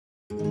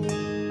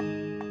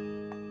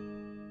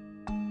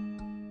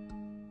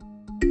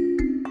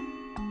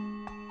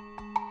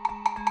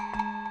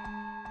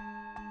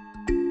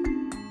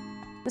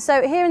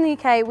So here in the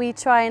UK we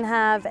try and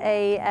have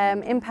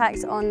a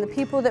impact on the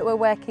people that we're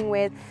working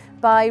with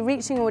by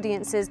reaching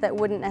audiences that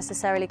wouldn't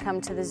necessarily come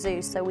to the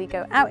zoo. So we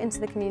go out into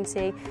the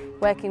community,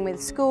 working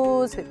with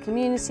schools, with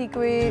community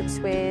groups,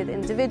 with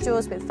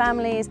individuals, with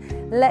families,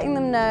 letting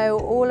them know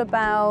all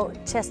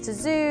about Chester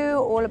Zoo,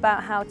 all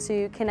about how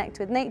to connect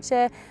with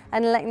nature,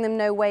 and letting them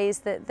know ways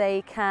that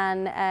they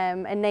can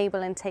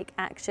enable and take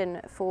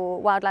action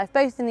for wildlife,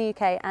 both in the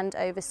UK and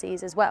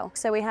overseas as well.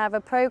 So we have a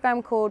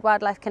programme called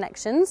Wildlife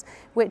Connections,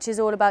 which is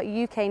all about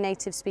UK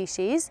native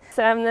species.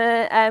 So I'm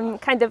the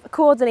kind of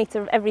coordinator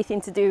of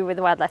everything to do with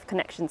the Wildlife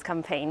Connections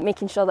campaign,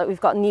 making sure that we've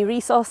got new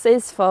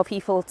resources for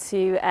people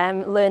to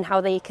learn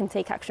how they can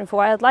take action for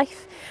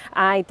wildlife.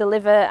 I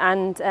deliver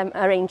and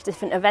arrange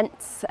different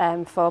events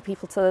for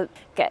people to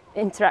get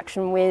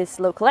interaction with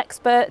local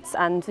experts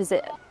and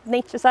visit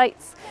nature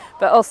sites,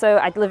 but also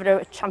I deliver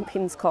a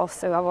champions course,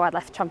 so a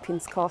wildlife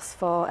champions course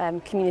for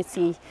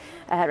community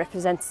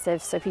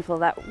representatives, so people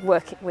that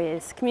work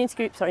with community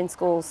groups or in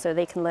schools, so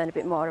they can learn a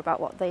bit more about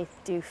what they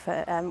do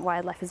for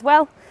wildlife as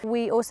well.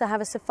 We also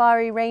have a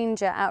Safari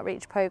Ranger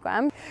outreach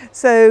programme.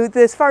 So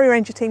the Safari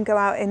Ranger team go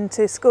out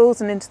into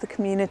schools and into the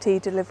community,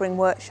 delivering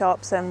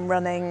workshops and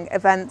running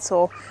events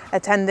or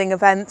attending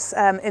events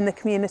in the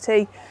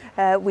community.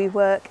 We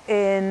work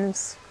in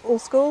all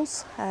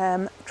schools,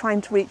 trying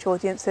to reach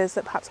audiences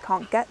that perhaps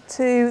can't get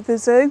to the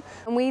zoo.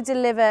 And we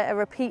deliver a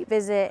repeat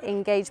visit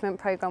engagement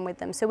programme with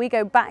them. So we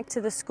go back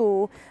to the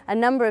school a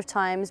number of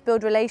times,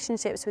 build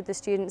relationships with the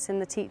students and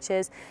the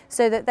teachers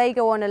so that they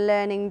go on a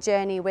learning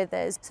journey with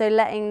us. So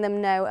letting them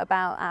know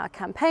about our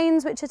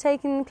campaigns which are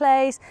taking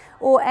place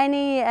or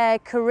any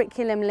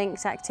curriculum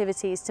linked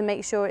activities to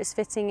make sure it's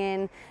fitting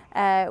in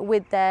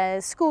with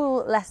their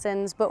school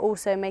lessons, but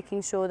also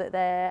making sure that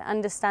they're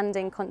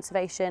understanding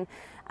conservation,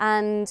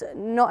 and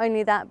not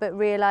only that, but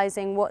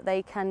realising what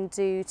they can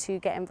do to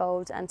get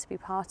involved and to be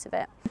part of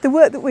it. The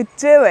work that we're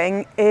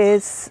doing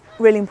is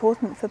really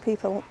important for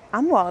people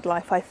and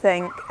wildlife, I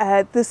think.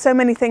 There's so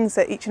many things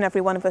that each and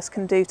every one of us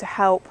can do to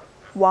help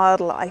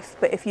wildlife,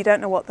 but if you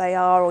don't know what they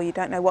are or you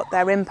don't know what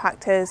their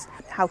impact is,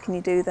 how can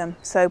you do them?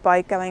 So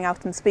by going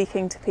out and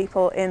speaking to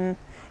people in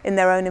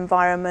their own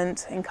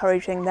environment,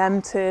 encouraging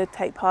them to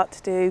take part,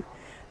 to do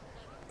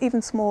even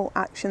small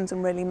actions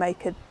and really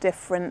make a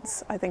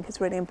difference, I think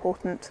is really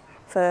important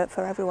for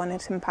everyone.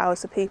 It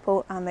empowers the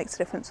people and makes a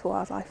difference for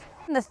wildlife.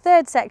 The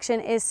third section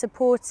is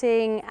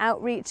supporting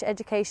outreach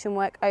education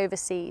work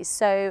overseas.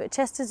 So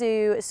Chester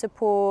Zoo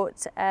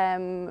support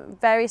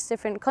various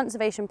different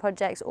conservation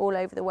projects all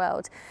over the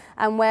world,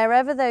 and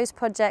wherever those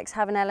projects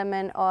have an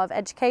element of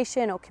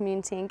education or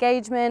community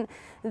engagement,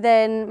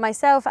 then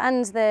myself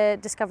and the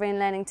Discovery and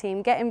Learning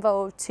team get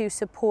involved to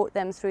support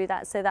them through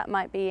that. So that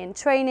might be in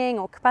training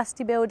or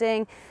capacity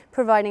building,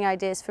 providing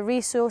ideas for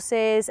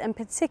resources, and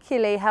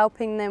particularly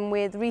helping them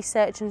with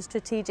research and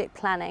strategic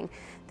planning.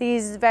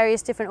 These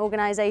various different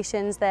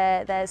organisations,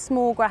 they're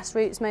small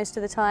grassroots most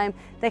of the time.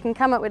 They can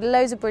come up with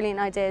loads of brilliant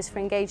ideas for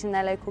engaging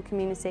their local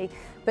community,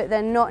 but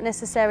they're not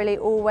necessarily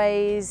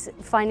always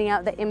finding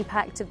out the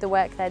impact of the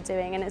work they're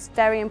doing. And it's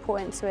very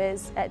important to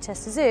us at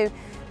Chester Zoo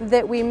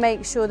that we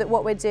make sure that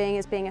what we're doing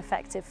is being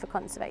effective for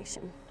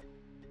conservation.